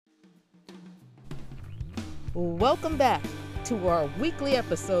Welcome back to our weekly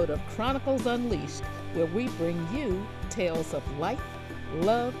episode of Chronicles Unleashed, where we bring you tales of life,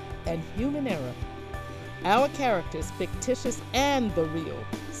 love, and human error. Our characters, fictitious and the real,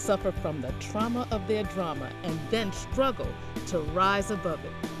 suffer from the trauma of their drama and then struggle to rise above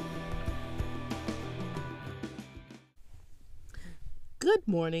it. Good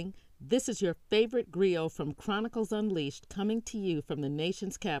morning. This is your favorite griot from Chronicles Unleashed, coming to you from the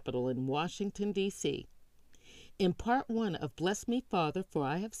nation's capital in Washington, D.C. In part one of Bless Me, Father, for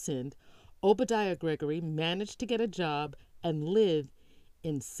I Have Sinned, Obadiah Gregory managed to get a job and live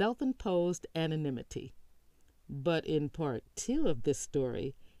in self-imposed anonymity. But in part two of this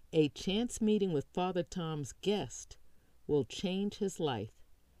story, a chance meeting with Father Tom's guest will change his life.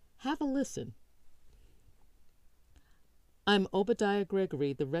 Have a listen. I'm Obadiah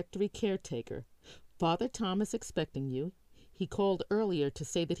Gregory, the rectory caretaker. Father Tom is expecting you. He called earlier to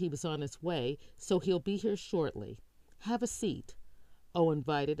say that he was on his way, so he'll be here shortly. Have a seat, O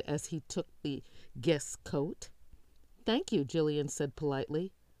invited as he took the guest's coat. Thank you, Jillian said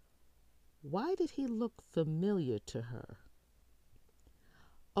politely. Why did he look familiar to her?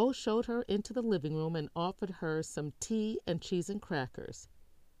 O showed her into the living room and offered her some tea and cheese and crackers.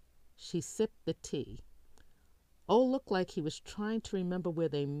 She sipped the tea. O looked like he was trying to remember where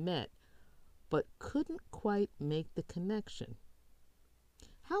they met, but couldn't quite make the connection.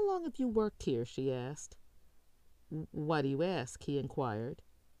 How long have you worked here? She asked. Why do you ask? He inquired.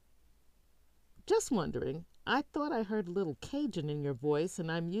 Just wondering. I thought I heard a little Cajun in your voice,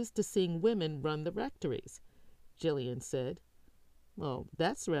 and I'm used to seeing women run the rectories, Jillian said. Well,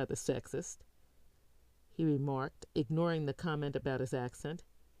 that's rather sexist, he remarked, ignoring the comment about his accent.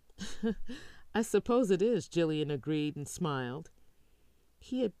 I suppose it is, Jillian agreed and smiled.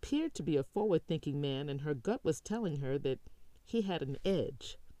 He appeared to be a forward-thinking man, and her gut was telling her that he had an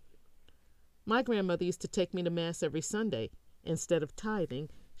edge. My grandmother used to take me to Mass every Sunday. Instead of tithing,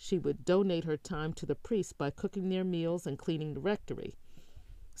 she would donate her time to the priests by cooking their meals and cleaning the rectory.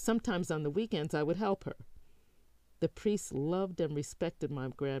 Sometimes on the weekends I would help her. The priests loved and respected my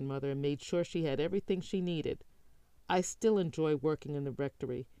grandmother and made sure she had everything she needed. I still enjoy working in the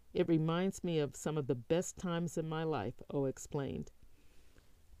rectory. It reminds me of some of the best times in my life, O explained.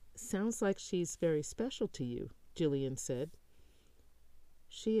 Sounds like she's very special to you, Jillian said.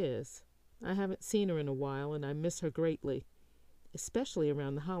 She is. I haven't seen her in a while, and I miss her greatly, especially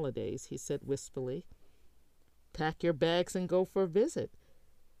around the holidays, he said wistfully. Pack your bags and go for a visit.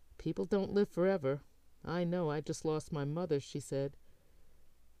 People don't live forever. I know, I just lost my mother, she said.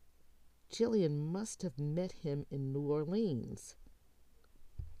 Jillian must have met him in New Orleans.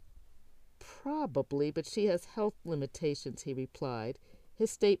 Probably, but she has health limitations, he replied. His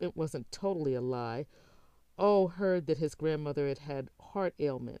statement wasn't totally a lie. O heard that his grandmother had had heart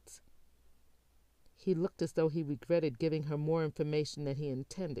ailments. He looked as though he regretted giving her more information than he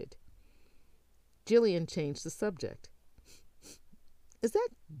intended. Jillian changed the subject. Is that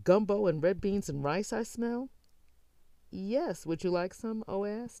gumbo and red beans and rice I smell? Yes, would you like some? O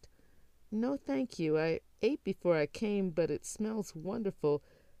asked. No, thank you. I ate before I came, but it smells wonderful,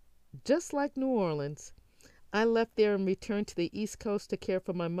 just like New Orleans. I left there and returned to the East Coast to care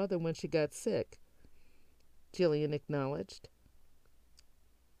for my mother when she got sick, Jillian acknowledged.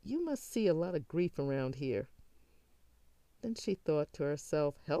 You must see a lot of grief around here. Then she thought to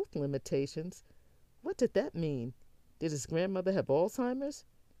herself, health limitations? What did that mean? Did his grandmother have Alzheimer's?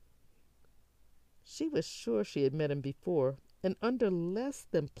 She was sure she had met him before, and under less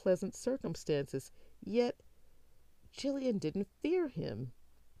than pleasant circumstances, yet Jillian didn't fear him.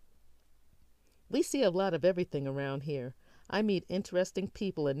 We see a lot of everything around here. I meet interesting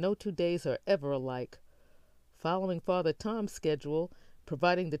people, and no 2 days are ever alike. Following Father Tom's schedule,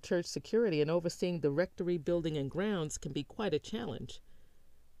 providing the church security and overseeing the rectory building and grounds can be quite a challenge.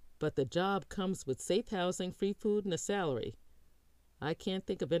 But the job comes with safe housing, free food, and a salary. I can't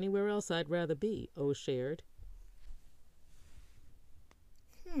think of anywhere else I'd rather be, O shared.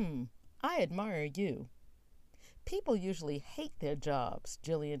 I admire you. People usually hate their jobs,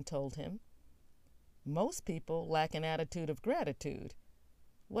 Jillian told him. Most people lack an attitude of gratitude.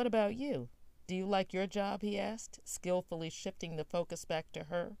 What about you? Do you like your job? He asked, skillfully shifting the focus back to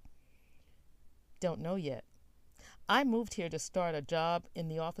her. Don't know yet. I moved here to start a job in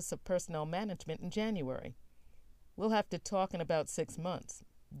the Office of Personnel Management in January. We'll have to talk in about 6 months.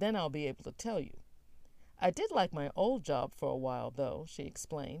 Then I'll be able to tell you. I did like my old job for a while, though, she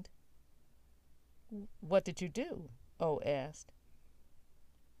explained. What did you do? O asked.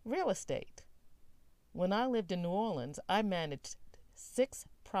 Real estate. When I lived in New Orleans, I managed 6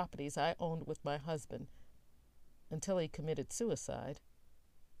 properties I owned with my husband until he committed suicide.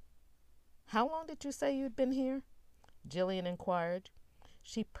 How long did you say you'd been here? Jillian inquired.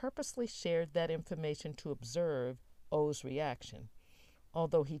 She purposely shared that information to observe O's reaction.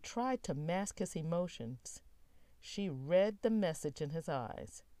 Although he tried to mask his emotions, she read the message in his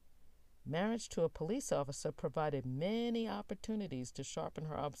eyes. Marriage to a police officer provided many opportunities to sharpen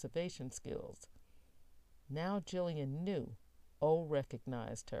her observation skills. Now Jillian knew O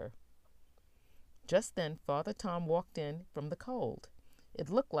recognized her. Just then Father Tom walked in from the cold. It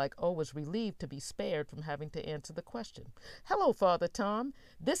looked like O was relieved to be spared from having to answer the question. "Hello, Father Tom.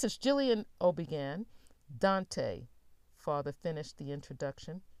 This is Jillian," O began. "Dante," Father finished the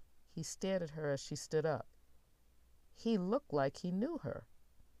introduction. He stared at her as she stood up. He looked like he knew her.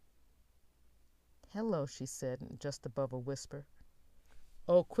 "Hello," she said, just above a whisper.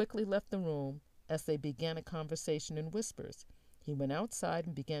 O quickly left the room as they began a conversation in whispers. He went outside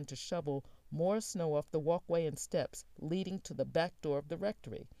and began to shovel more snow off the walkway and steps leading to the back door of the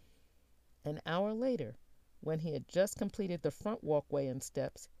rectory. An hour later, when he had just completed the front walkway and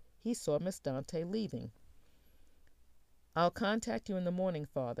steps, he saw Miss Dante leaving. "I'll contact you in the morning,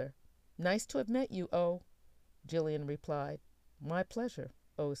 Father. Nice to have met you, O," Jillian replied. "My pleasure,"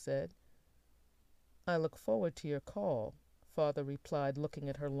 O said. "I look forward to your call," Father replied, looking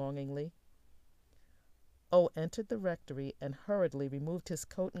at her longingly. O entered the rectory and hurriedly removed his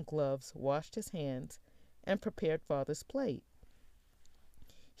coat and gloves, washed his hands, and prepared Father's plate.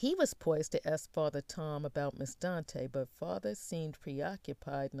 He was poised to ask Father Tom about Miss Dante, but Father seemed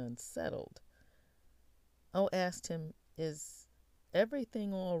preoccupied and unsettled. O asked him, "Is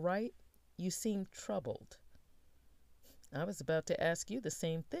everything all right? You seem troubled." "I was about to ask you the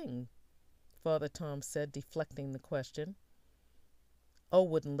same thing," Father Tom said, deflecting the question. O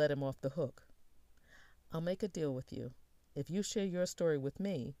wouldn't let him off the hook. "I'll make a deal with you. If you share your story with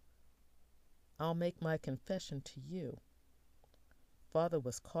me, I'll make my confession to you." Father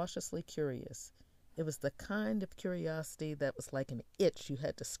was cautiously curious. It was the kind of curiosity that was like an itch you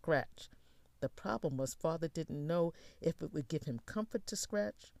had to scratch. The problem was Father didn't know if it would give him comfort to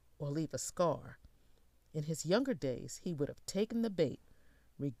scratch or leave a scar. In his younger days, he would have taken the bait,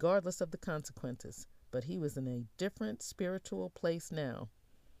 regardless of the consequences, but he was in a different spiritual place now.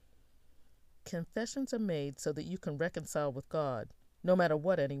 Confessions are made so that you can reconcile with God, no matter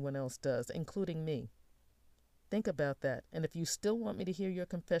what anyone else does, including me. Think about that, and if you still want me to hear your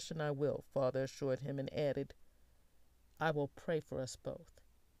confession, I will, Father assured him and added, "I will pray for us both."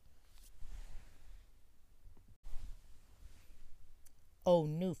 O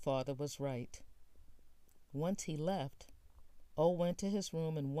knew Father was right. Once he left, O went to his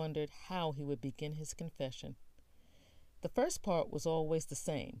room and wondered how he would begin his confession. The first part was always the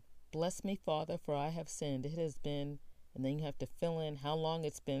same. "Bless me, Father, for I have sinned. It has been," and then you have to fill in how long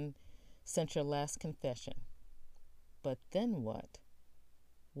it's been since your last confession. But then what?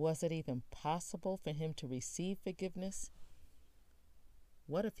 Was it even possible for him to receive forgiveness?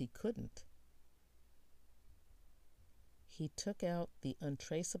 What if he couldn't? He took out the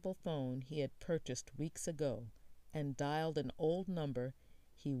untraceable phone he had purchased weeks ago and dialed an old number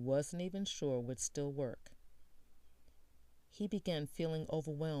he wasn't even sure would still work. He began feeling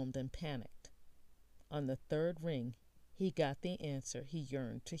overwhelmed and panicked. On the third ring, he got the answer he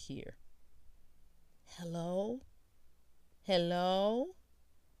yearned to hear. "Hello? Hello?"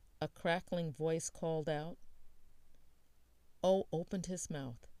 a crackling voice called out. O opened his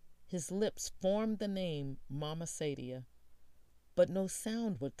mouth. His lips formed the name Mama Sadia, but no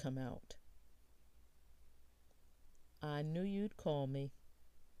sound would come out. "I knew you'd call me,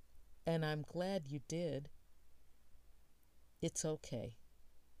 and I'm glad you did. It's okay.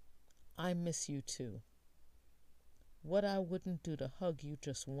 I miss you too. What I wouldn't do to hug you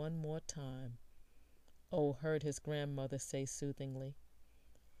just one more time," O heard his grandmother say soothingly.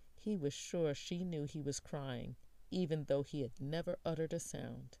 He was sure she knew he was crying, even though he had never uttered a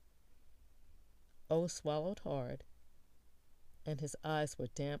sound. O swallowed hard, and his eyes were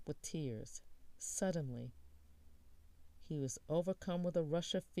damp with tears. Suddenly, he was overcome with a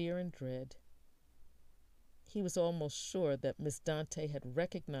rush of fear and dread. He was almost sure that Miss Dante had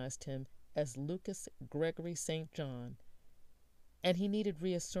recognized him as Lucas Gregory St. John, and he needed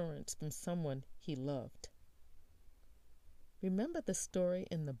reassurance from someone he loved. Remember the story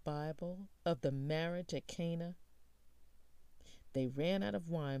in the Bible of the marriage at Cana? They ran out of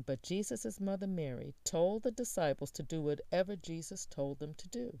wine, but Jesus' mother Mary told the disciples to do whatever Jesus told them to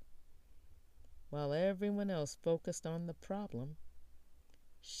do. While everyone else focused on the problem,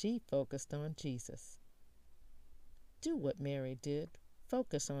 she focused on Jesus. Do what Mary did.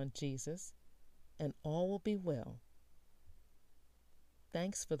 Focus on Jesus, and all will be well.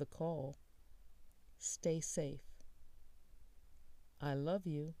 Thanks for the call. Stay safe. I love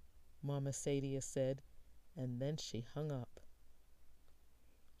you. Mama Sadia said, and then she hung up.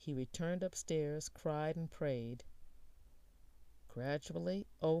 He returned upstairs, cried, and prayed. Gradually,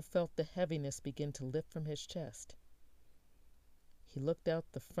 O felt the heaviness begin to lift from his chest. He looked out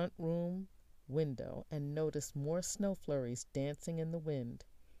the front room window and noticed more snow flurries dancing in the wind.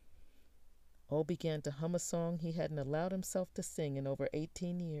 O began to hum a song he hadn't allowed himself to sing in over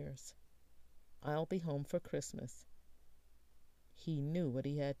 18 years. I'll be home for Christmas. He knew what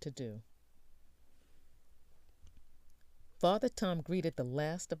he had to do. Father Tom greeted the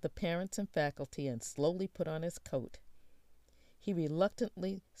last of the parents and faculty and slowly put on his coat. He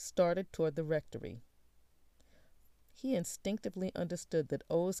reluctantly started toward the rectory. He instinctively understood that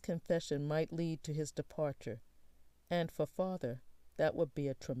O's confession might lead to his departure, and for Father, that would be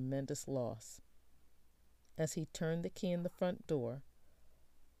a tremendous loss. As he turned the key in the front door,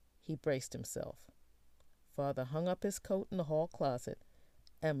 he braced himself. Father hung up his coat in the hall closet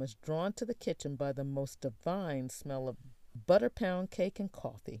and was drawn to the kitchen by the most divine smell of butter pound cake and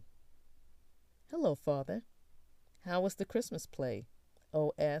coffee. "Hello, Father. How was the Christmas play?"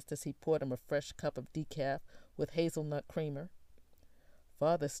 O asked as he poured him a fresh cup of decaf with hazelnut creamer.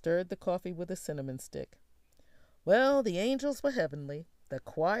 Father stirred the coffee with a cinnamon stick. "Well, the angels were heavenly. The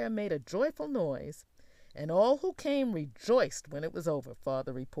choir made a joyful noise, and all who came rejoiced when it was over,"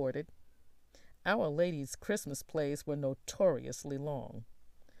 Father reported. Our Lady's Christmas plays were notoriously long.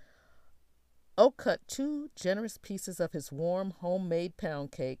 O cut 2 generous pieces of his warm, homemade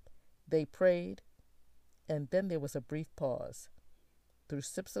pound cake. They prayed, and then there was a brief pause. Through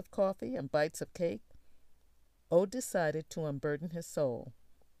sips of coffee and bites of cake, O decided to unburden his soul.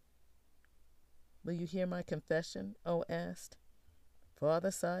 "Will you hear my confession?" O asked.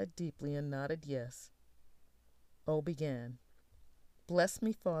 Father sighed deeply and nodded yes. O began. "Bless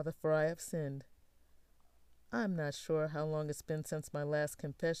me, Father, for I have sinned. I'm not sure how long it's been since my last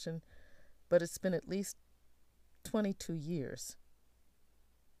confession, but it's been at least 22 years.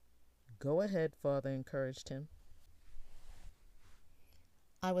 "Go ahead," Father encouraged him.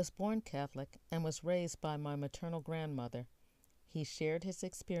 "I was born Catholic and was raised by my maternal grandmother." He shared his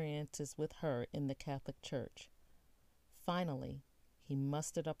experiences with her in the Catholic Church. Finally, he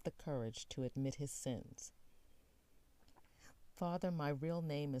mustered up the courage to admit his sins. "Father, my real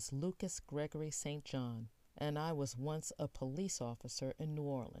name is Lucas Gregory St. John, and I was once a police officer in New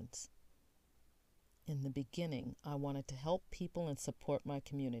Orleans. In the beginning, I wanted to help people and support my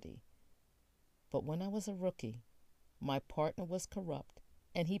community. But when I was a rookie, my partner was corrupt,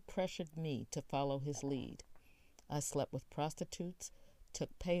 and he pressured me to follow his lead. I slept with prostitutes,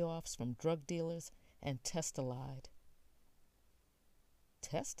 took payoffs from drug dealers, and testalied."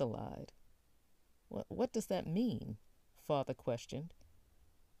 "Testalied? What does that mean?" Father questioned.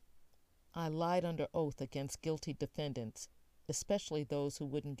 "I lied under oath against guilty defendants, especially those who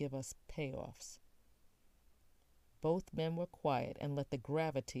wouldn't give us payoffs." Both men were quiet and let the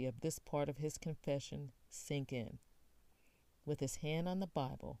gravity of this part of his confession sink in. With his hand on the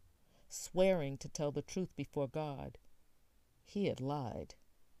Bible, swearing to tell the truth before God, he had lied.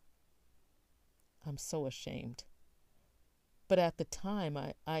 "I'm so ashamed. But at the time,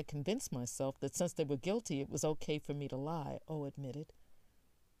 I convinced myself that since they were guilty, it was okay for me to lie," O admitted.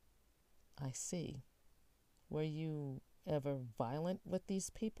 "I see. Were you ever violent with these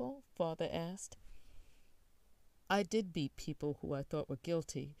people?" Father asked. "I did beat people who I thought were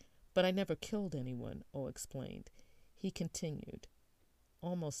guilty, but I never killed anyone," O explained. He continued,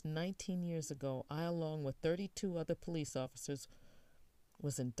 "Almost 19 years ago, I, along with 32 other police officers,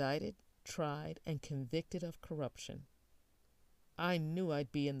 was indicted, tried, and convicted of corruption. I knew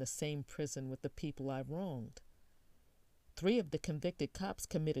I'd be in the same prison with the people I wronged. 3 of the convicted cops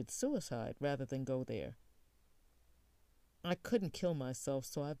committed suicide rather than go there. I couldn't kill myself,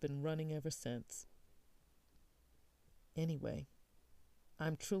 so I've been running ever since. Anyway,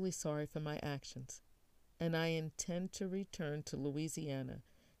 I'm truly sorry for my actions, and I intend to return to Louisiana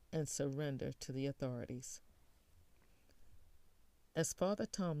and surrender to the authorities." As Father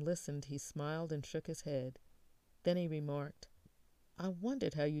Tom listened, he smiled and shook his head. Then he remarked, "I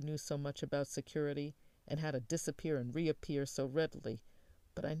wondered how you knew so much about security and how to disappear and reappear so readily,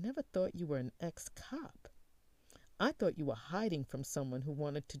 but I never thought you were an ex-cop. I thought you were hiding from someone who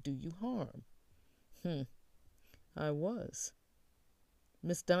wanted to do you harm." "I was.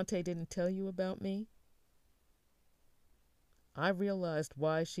 Miss Dante didn't tell you about me?" "I realized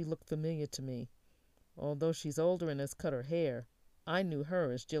why she looked familiar to me. Although she's older and has cut her hair, I knew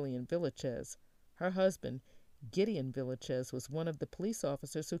her as Jillian Villichez. Her husband, Gideon Villichez, was one of the police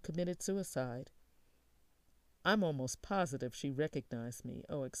officers who committed suicide. I'm almost positive she recognized me,"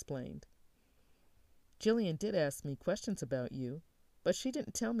 O explained. "Jillian did ask me questions about you. But she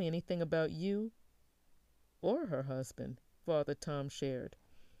didn't tell me anything about you or her husband, Father Tom shared.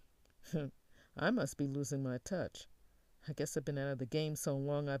 I must be losing my touch. I guess I've been out of the game so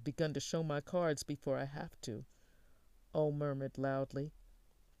long I've begun to show my cards before I have to, O murmured loudly,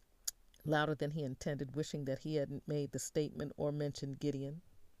 louder than he intended, wishing that he hadn't made the statement or mentioned Gideon.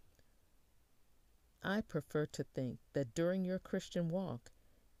 I prefer to think that during your Christian walk,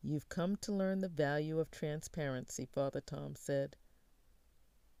 you've come to learn the value of transparency, Father Tom said.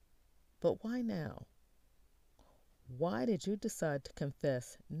 But why now? Why did you decide to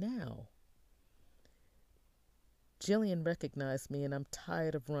confess now? Jillian recognized me and I'm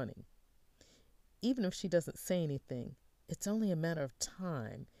tired of running. Even if she doesn't say anything, it's only a matter of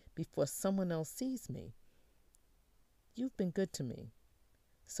time before someone else sees me. You've been good to me,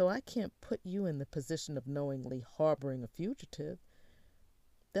 so I can't put you in the position of knowingly harboring a fugitive.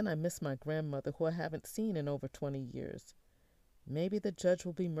 Then I miss my grandmother, who I haven't seen in over 20 years. Maybe the judge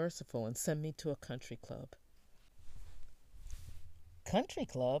will be merciful and send me to a country club. Country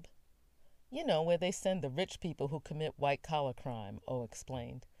club? You know, where they send the rich people who commit white-collar crime, O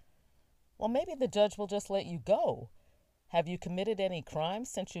explained. Well, maybe the judge will just let you go. Have you committed any crimes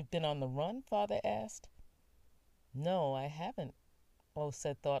since you've been on the run? Father asked. No, I haven't, O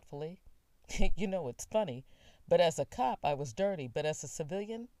said thoughtfully. You know, it's funny, but as a cop I was dirty, but as a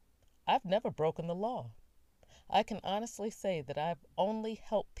civilian, I've never broken the law. I can honestly say that I've only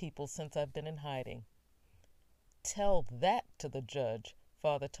helped people since I've been in hiding. Tell that to the judge,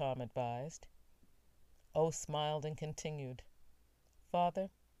 Father Tom advised. O smiled and continued. Father,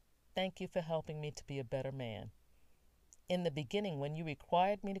 thank you for helping me to be a better man. In the beginning, when you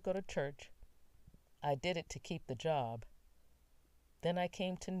required me to go to church, I did it to keep the job. Then I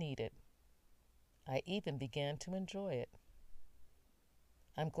came to need it. I even began to enjoy it.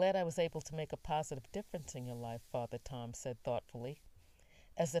 I'm glad I was able to make a positive difference in your life, Father Tom said thoughtfully,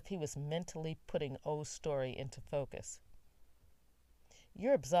 as if he was mentally putting O's story into focus.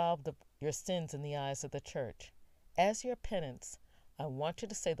 You're absolved of your sins in the eyes of the church. As your penance, I want you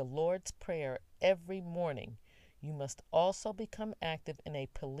to say the Lord's Prayer every morning. You must also become active in a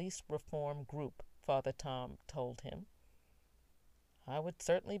police reform group, Father Tom told him. I would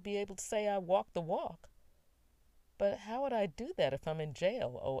certainly be able to say I walk the walk. But how would I do that if I'm in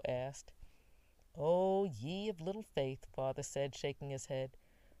jail? O asked. Oh, ye of little faith, Father said, shaking his head.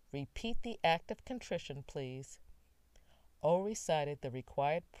 Repeat the act of contrition, please. O recited the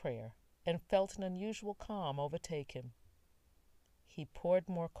required prayer and felt an unusual calm overtake him. He poured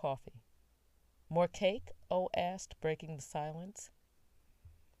more coffee. More cake? O asked, breaking the silence.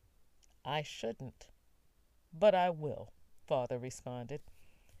 I shouldn't, but I will, Father responded.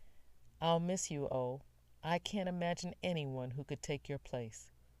 I'll miss you, O. I can't imagine anyone who could take your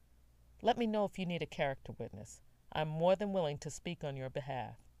place. Let me know if you need a character witness. I'm more than willing to speak on your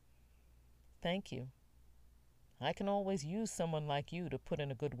behalf. Thank you. I can always use someone like you to put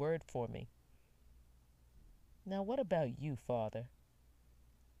in a good word for me. Now what about you, Father?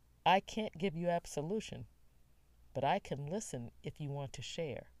 I can't give you absolution, but I can listen if you want to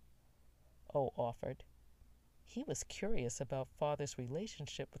share, O offered. He was curious about Father's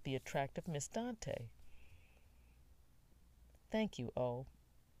relationship with the attractive Miss Dante. Thank you, O.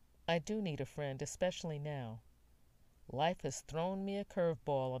 I do need a friend, especially now. Life has thrown me a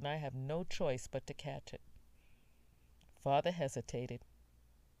curveball, and I have no choice but to catch it. Father hesitated.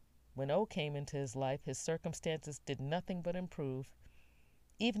 When O came into his life, his circumstances did nothing but improve.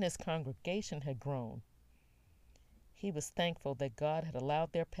 Even his congregation had grown. He was thankful that God had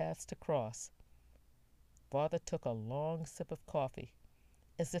allowed their paths to cross. Father took a long sip of coffee,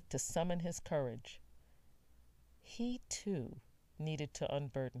 as if to summon his courage. He, too, needed to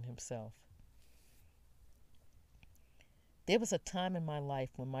unburden himself. There was a time in my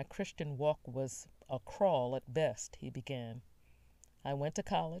life when my Christian walk was a crawl at best, he began. I went to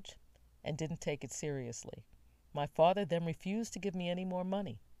college and didn't take it seriously. My father then refused to give me any more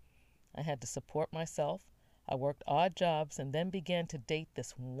money. I had to support myself. I worked odd jobs and then began to date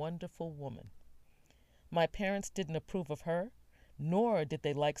this wonderful woman. My parents didn't approve of her, nor did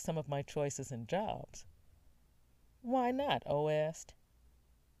they like some of my choices in jobs. Why not? O asked.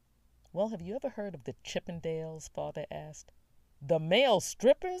 Well, have you ever heard of the Chippendales? Father asked. The male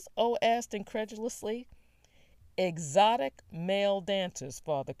strippers? O asked incredulously. Exotic male dancers,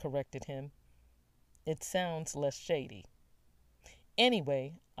 Father corrected him. It sounds less shady.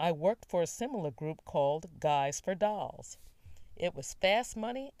 Anyway, I worked for a similar group called Guys for Dolls. It was fast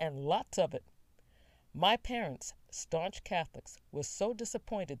money and lots of it. My parents, staunch Catholics, were so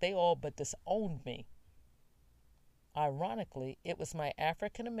disappointed they all but disowned me. Ironically, it was my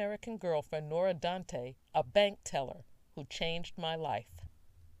African-American girlfriend, Nora Dante, a bank teller, who changed my life.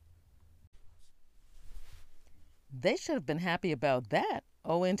 They should have been happy about that,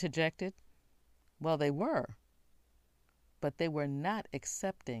 O interjected. Well, they were, but they were not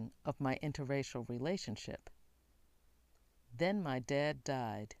accepting of my interracial relationship. Then my dad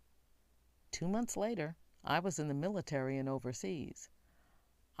died. 2 months later, I was in the military and overseas.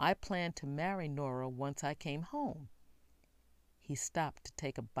 I planned to marry Nora once I came home. He stopped to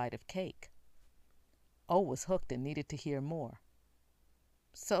take a bite of cake. O was hooked and needed to hear more.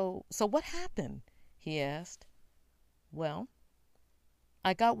 So what happened? He asked. Well,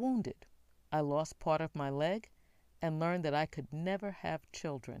 I got wounded. I lost part of my leg and learned that I could never have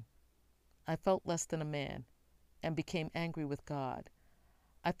children. I felt less than a man and became angry with God.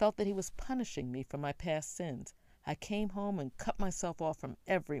 I felt that he was punishing me for my past sins. I came home and cut myself off from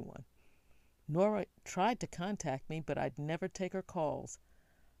everyone. Nora tried to contact me, but I'd never take her calls.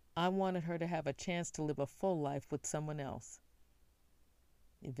 I wanted her to have a chance to live a full life with someone else.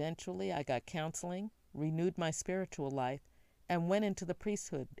 Eventually, I got counseling, renewed my spiritual life, and went into the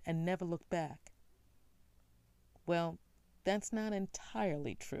priesthood and never looked back. Well, that's not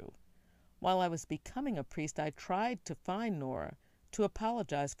entirely true. While I was becoming a priest, I tried to find Nora to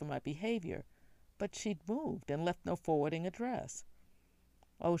apologize for my behavior, but she'd moved and left no forwarding address.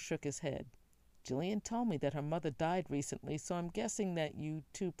 O shook his head. Jillian told me that her mother died recently, so I'm guessing that you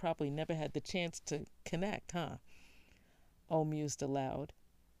two probably never had the chance to connect, huh? O mused aloud.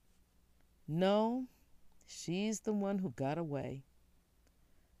 No, she's the one who got away.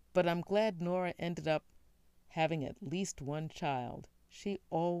 But I'm glad Nora ended up having at least one child. She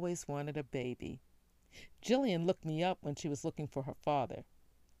always wanted a baby. Jillian looked me up when she was looking for her father.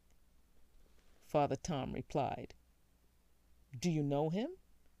 Father Tom replied. Do you know him?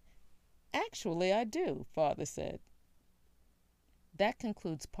 Actually, I do, Father said. That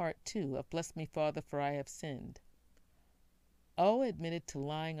concludes part 2 of Bless Me, Father, for I Have Sinned. O admitted to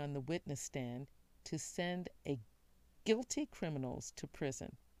lying on the witness stand to send guilty criminals to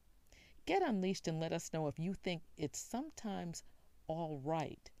prison. Get unleashed and let us know if you think it's sometimes all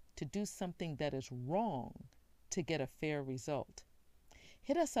right to do something that is wrong to get a fair result.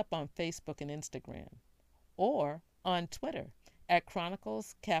 Hit us up on Facebook and Instagram or on Twitter at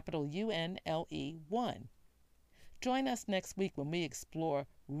Chronicles, capital UNLE 1. Join us next week when we explore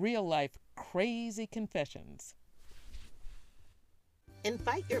real-life crazy confessions.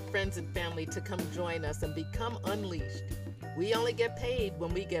 Invite your friends and family to come join us and become unleashed. We only get paid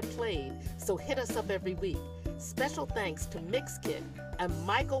when we get played, so hit us up every week. Special thanks to Mixkit and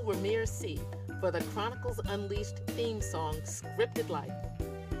Michael Ramirez C. for the Chronicles Unleashed theme song, Scripted Life.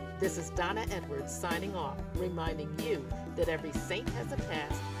 This is Donna Edwards signing off, reminding you that every saint has a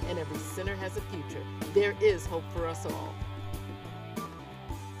past and every sinner has a future. There is hope for us all.